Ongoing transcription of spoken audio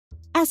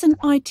As an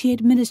IT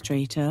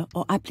administrator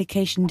or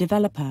application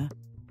developer,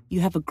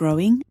 you have a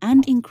growing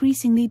and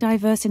increasingly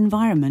diverse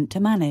environment to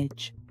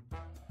manage.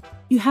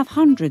 You have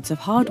hundreds of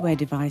hardware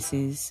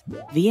devices,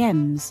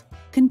 VMs,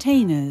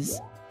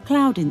 containers,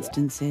 cloud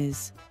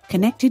instances,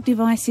 connected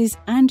devices,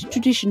 and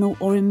traditional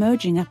or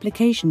emerging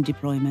application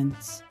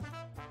deployments.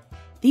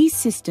 These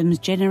systems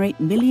generate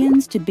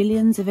millions to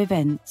billions of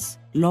events,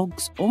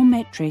 logs, or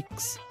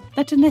metrics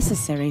that are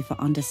necessary for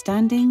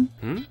understanding,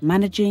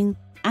 managing,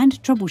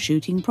 and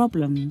troubleshooting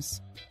problems.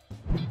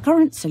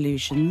 Current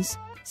solutions,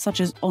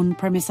 such as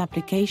on-premise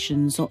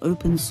applications or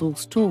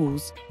open-source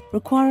tools,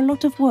 require a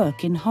lot of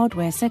work in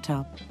hardware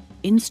setup,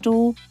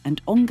 install,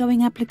 and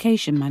ongoing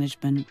application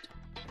management.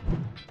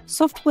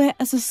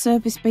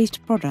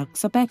 Software-as-a-service-based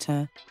products are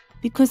better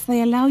because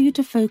they allow you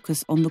to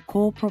focus on the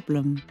core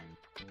problem.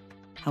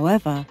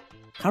 However,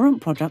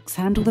 current products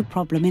handle the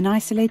problem in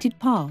isolated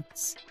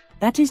parts.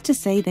 That is to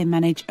say, they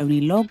manage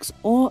only logs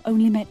or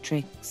only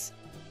metrics.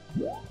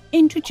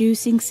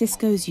 Introducing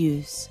Cisco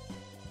Zeus.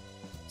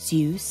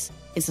 Zeus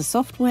is a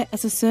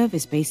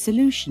software-as-a-service-based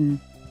solution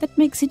that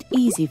makes it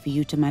easy for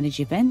you to manage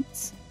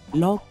events,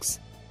 logs,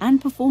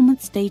 and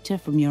performance data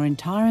from your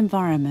entire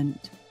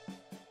environment.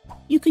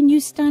 You can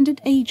use standard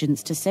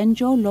agents to send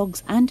your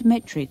logs and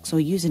metrics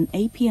or use an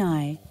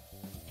API.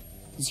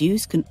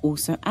 Zeus can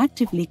also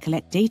actively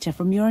collect data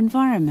from your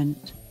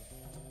environment.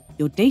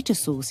 Your data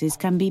sources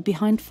can be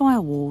behind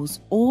firewalls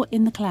or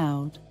in the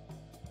cloud.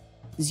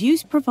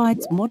 Zeus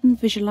provides modern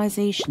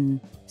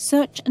visualization,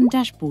 search and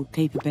dashboard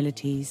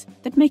capabilities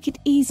that make it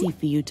easy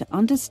for you to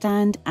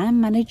understand and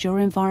manage your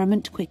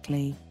environment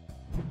quickly.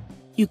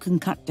 You can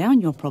cut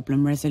down your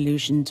problem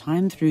resolution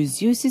time through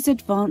Zeus's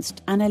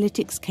advanced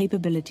analytics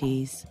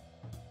capabilities.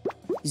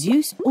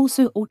 Zeus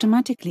also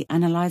automatically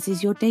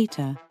analyzes your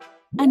data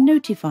and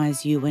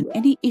notifies you when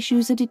any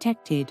issues are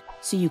detected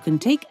so you can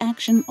take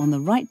action on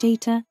the right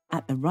data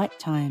at the right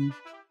time.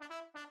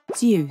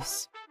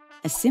 Zeus,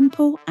 a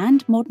simple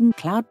and modern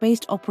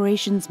cloud-based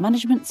operations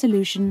management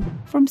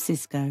solution from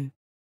Cisco.